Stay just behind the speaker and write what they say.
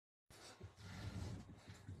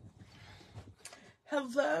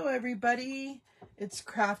Hello everybody, it's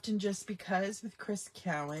Craftin' Just Because with Chris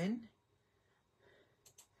Cowan.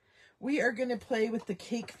 We are going to play with the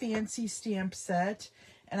Cake Fancy stamp set,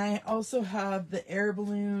 and I also have the Air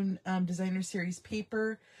Balloon Designer Series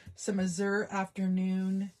paper, some Azure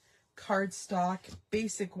Afternoon cardstock,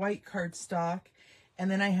 basic white cardstock, and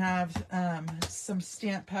then I have some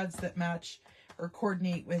stamp pads that match or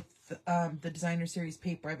coordinate with the Designer Series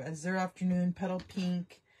paper. I have Azure Afternoon, Petal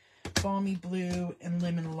Pink, Balmy Blue, and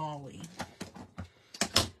Lemon Lolly.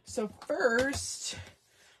 So first,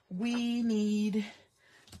 we need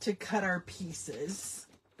to cut our pieces.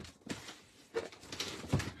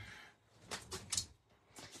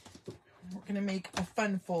 We're going to make a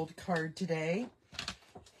fun fold card today.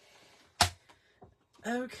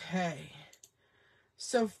 Okay,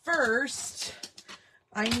 so first,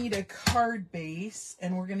 I need a card base,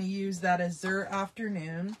 and we're going to use that Azure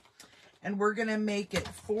Afternoon. And we're going to make it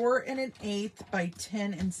 4 1/8 by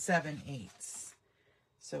 10 7/8.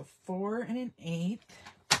 So 4 1/8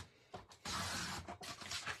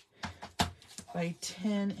 by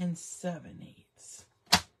 10 7/8.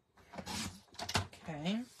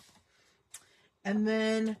 Okay. And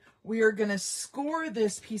then we are going to score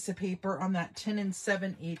this piece of paper on that 10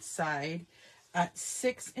 7/8 side at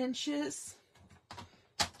 6 inches,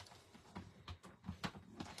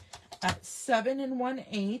 at 7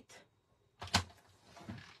 1/8,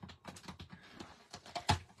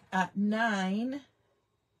 at 9,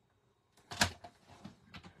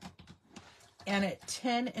 and at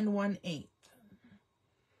 10 1/8.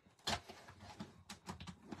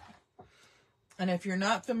 And if you're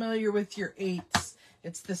not familiar with your eighths,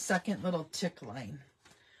 it's the second little tick line.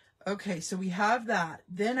 Okay, so we have that.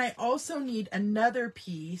 Then I also need another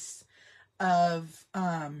piece of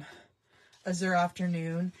Azure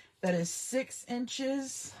Afternoon that is 6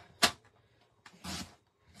 inches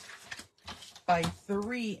by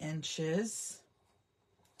 3 inches.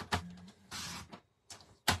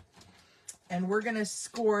 And we're going to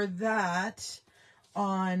score that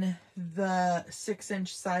on the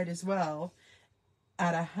 6-inch side as well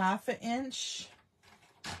at a 1/2 inch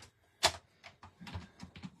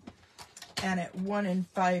and at 1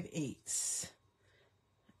 5/8.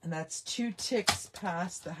 And that's 2 ticks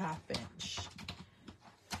past the 1/2 inch.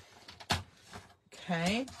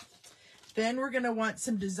 Okay. Then we're going to want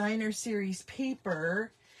some Designer Series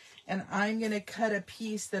paper, and I'm going to cut a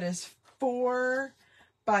piece that is 4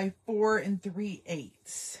 by 4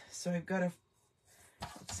 3/8. So I've got to,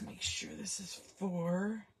 let's make sure this is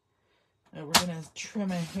 4. Now we're going to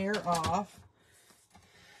trim a hair off.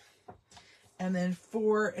 And then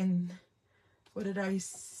 4 and, what did I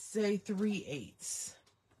say, 3/8.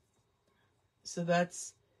 So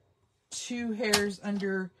that's 2 hairs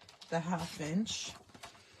under the 1/2 inch.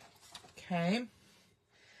 Okay.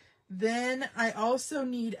 Then I also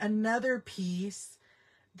need another piece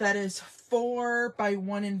that is 4 by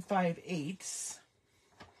 1 5/8. So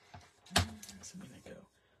I'm going to go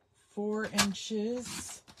 4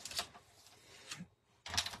 inches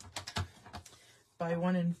by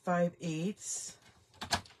 1 5/8.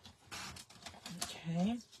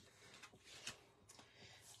 Okay.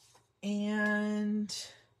 And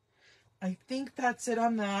I think that's it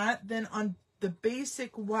on that. Then on the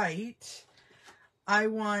basic white, I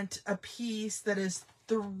want a piece that is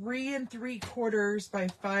 3 3/4 by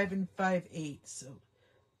 5 5/8. So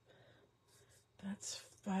that's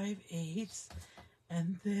 5/8,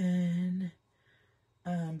 and then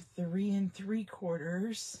 3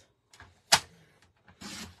 3/4,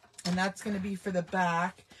 and that's going to be for the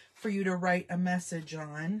back for you to write a message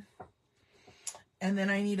on. And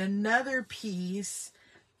then I need another piece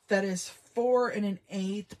that is 4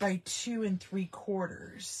 1/8 by 2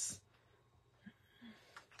 3/4.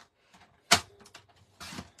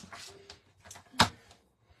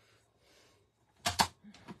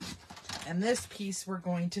 And this piece we're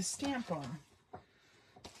going to stamp on.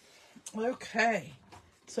 Okay,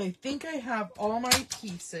 so I think I have all my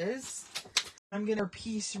pieces. I'm getting our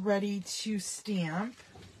piece ready to stamp.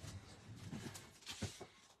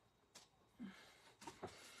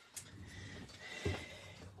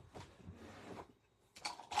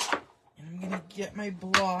 And I'm going to get my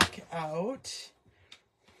block out.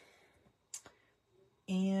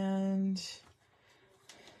 And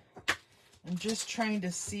I'm just trying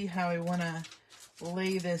to see how I want to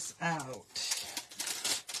lay this out.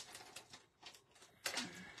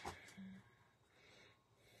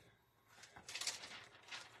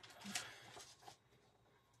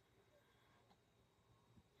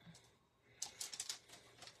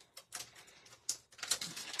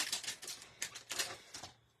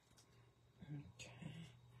 Okay,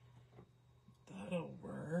 that'll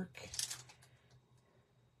work.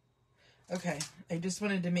 Okay, I just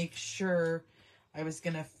wanted to make sure I was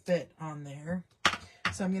going to fit on there.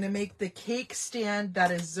 So I'm going to make the cake stand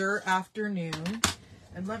that is Zur Afternoon.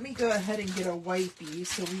 And let me go ahead and get a wipey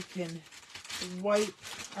so we can wipe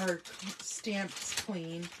our stamps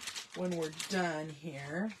clean when we're done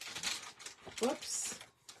here. Whoops.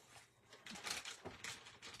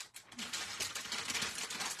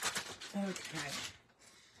 Okay.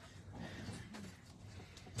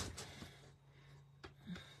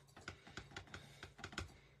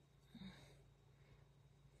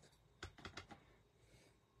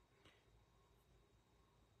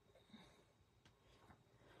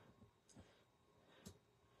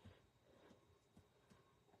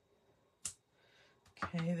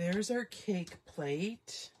 Okay, there's our cake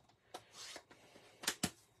plate.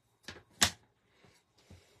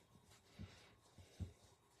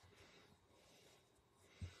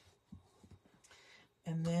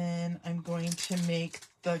 And then I'm going to make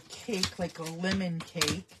the cake like a lemon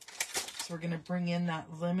cake. So we're going to bring in that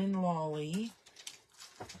lemon lolly.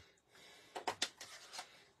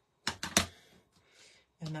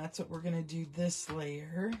 And that's what we're going to do this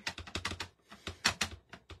layer.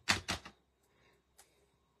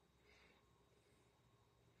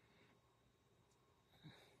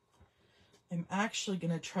 I'm actually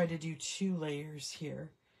going to try to do 2 layers here.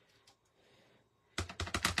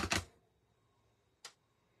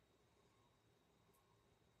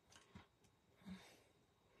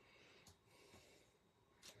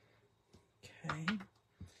 Okay,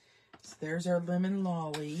 so there's our lemon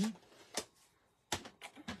lolly.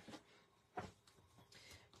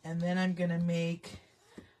 And then I'm going to make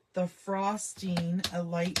the frosting a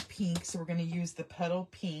light pink, so we're going to use the petal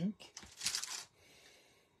pink.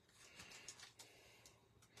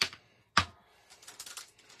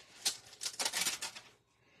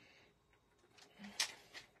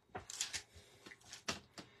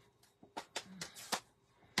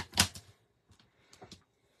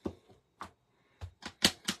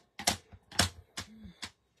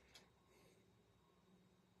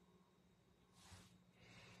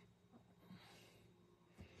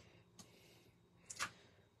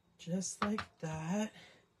 Just like that.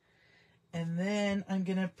 And then I'm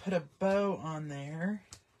going to put a bow on there.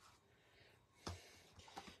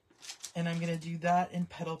 And I'm going to do that in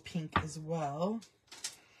petal pink as well.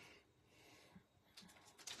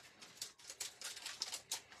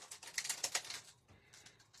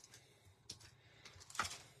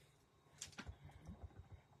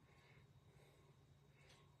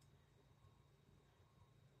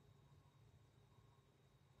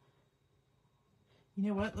 You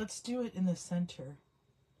know what? Let's do it in the center.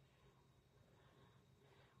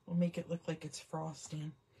 We'll make it look like it's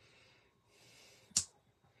frosting.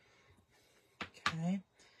 Okay.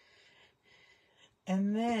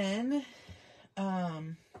 And then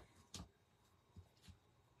I'm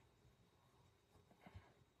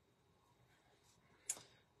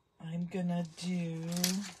gonna do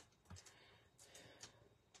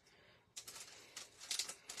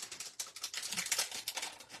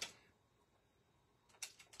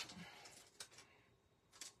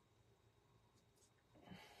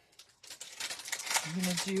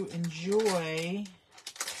enjoy.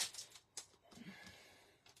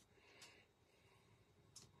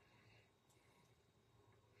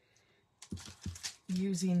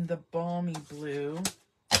 Using the balmy blue.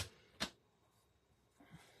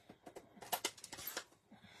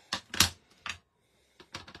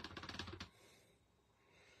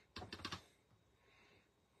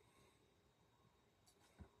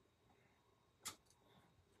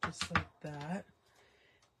 Just like that.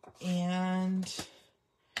 And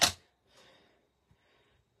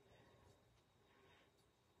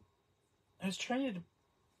I was trying to,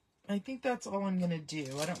 I think that's all I'm going to do.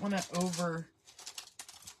 I don't want to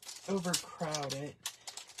overcrowd it.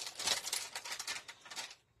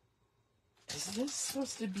 Is this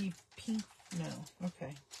supposed to be pink? No.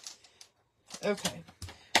 Okay. Okay.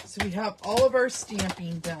 So we have all of our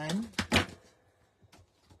stamping done.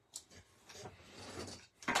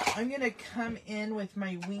 I'm going to come in with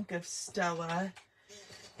my Wink of Stella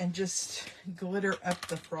and just glitter up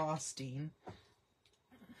the frosting.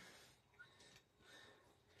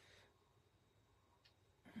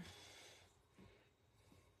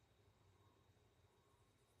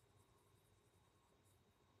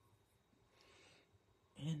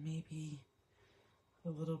 And maybe a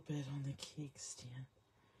little bit on the cake stand.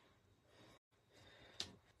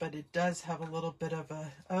 But it does have a little bit of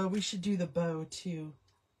a, oh, we should do the bow too.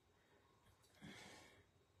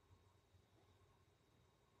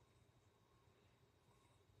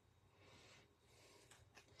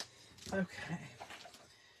 Okay.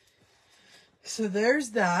 So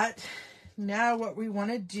there's that. now what we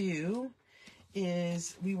want to do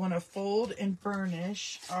is we want to fold and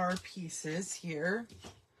burnish our pieces here.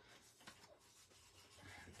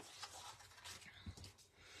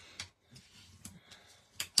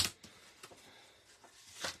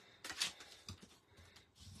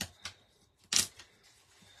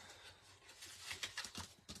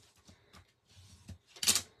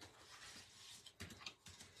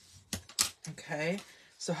 Okay,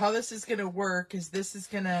 so how this is going to work is this is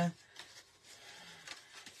going to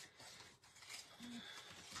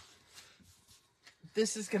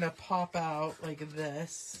pop out like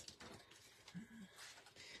this.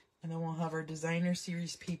 And then we'll have our designer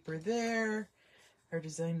series paper there, our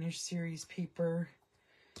designer series paper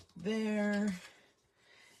there,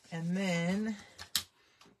 and then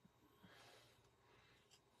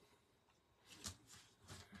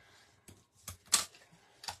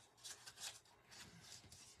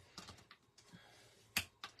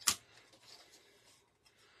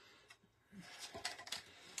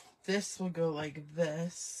this will go like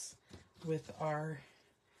this with our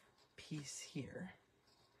piece here.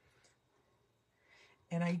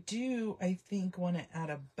 And I think, want to add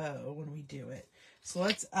a bow when we do it. So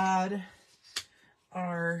let's add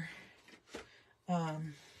our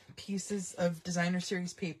pieces of designer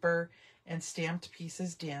series paper and stamped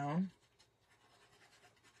pieces down.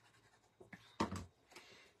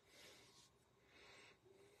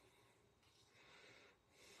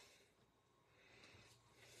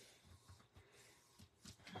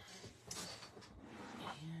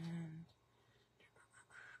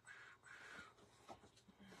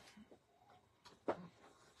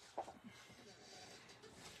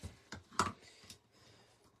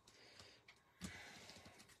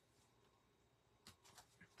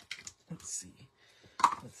 Let's see.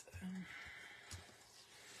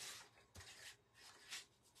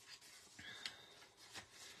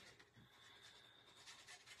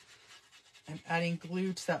 I'm adding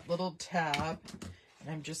glue to that little tab, and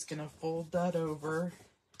I'm just going to fold that over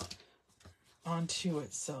onto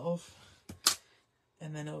itself,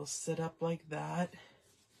 and then it'll sit up like that.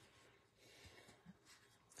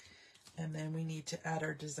 And then we need to add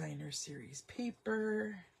our designer series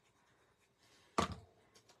paper.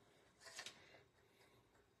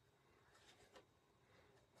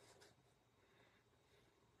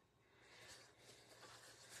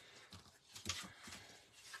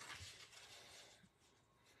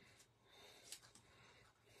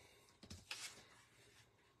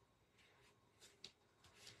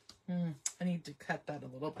 I need to cut that a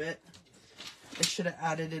little bit. I should have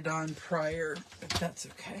added it on prior, but that's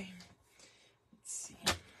okay. Let's see.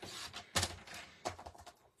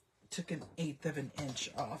 Took 1/8 of an inch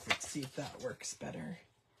off. Let's see if that works better.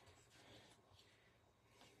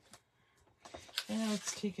 And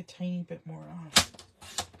let's take a tiny bit more off.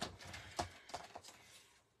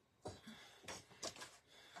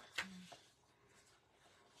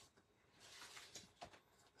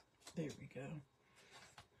 There we go.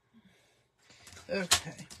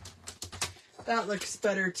 Okay. That looks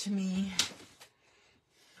better to me.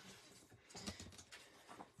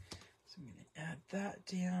 So I'm going to add that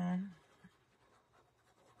down.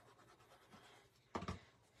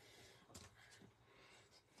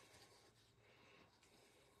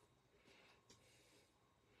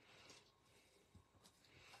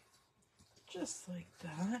 Just like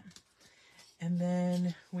that. And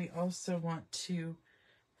then we also want to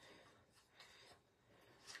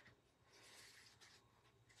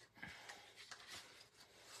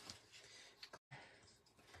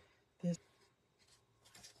this.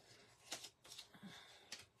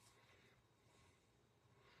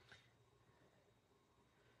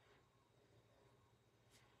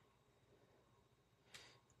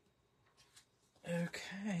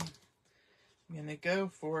 Okay. I'm going to go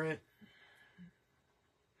for it.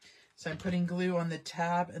 So I'm putting glue on the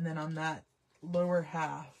tab and then on that lower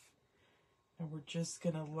half. And we're just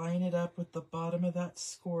going to line it up with the bottom of that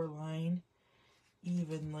score line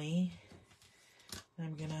evenly.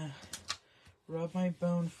 I'm going to rub my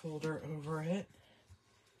bone folder over it.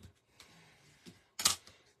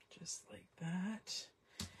 Just like that.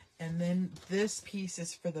 And then this piece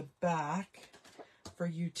is for the back for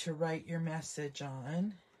you to write your message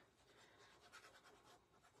on.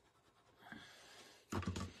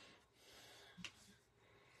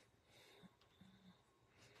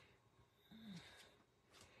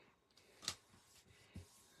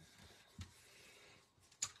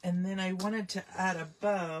 And then I wanted to add a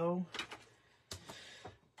bow,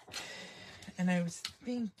 and I was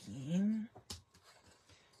thinking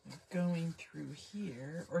of going through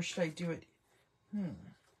here, or should I do it? I'm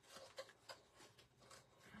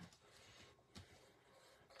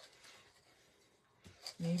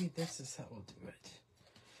Maybe this is how we'll do it.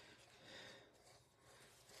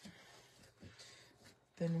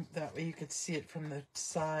 Then that way you could see it from the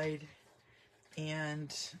side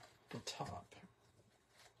and the top.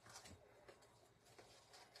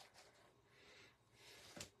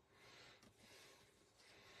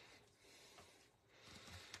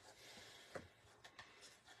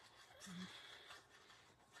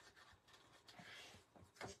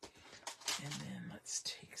 And then let's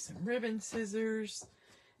take some ribbon scissors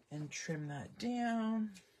and trim that down.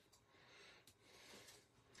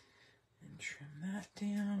 And trim that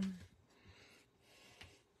down.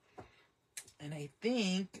 And I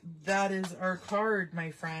think that is our card,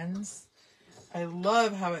 my friends. I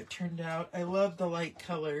love how it turned out. I love the light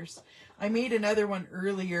colors. I made another one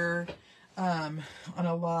earlier on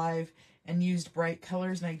a live and used bright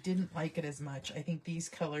colors, and I didn't like it as much. I think these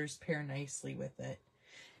colors pair nicely with it.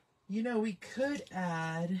 You know, we could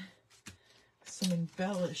add some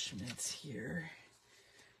embellishments here.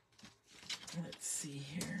 Let's see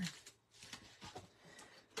here.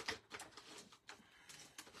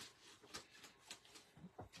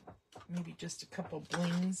 Maybe just a couple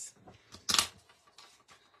blings.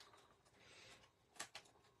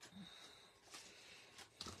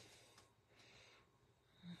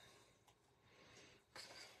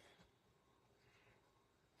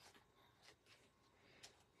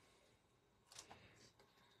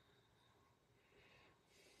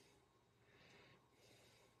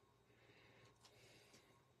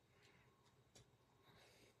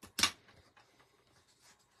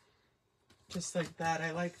 Just like that.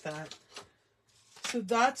 I like that. So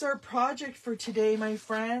that's our project for today, my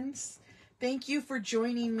friends. Thank you for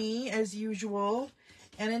joining me as usual.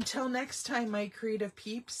 And until next time, my creative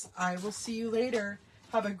peeps, I will see you later.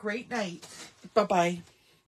 Have a great night. Bye-bye.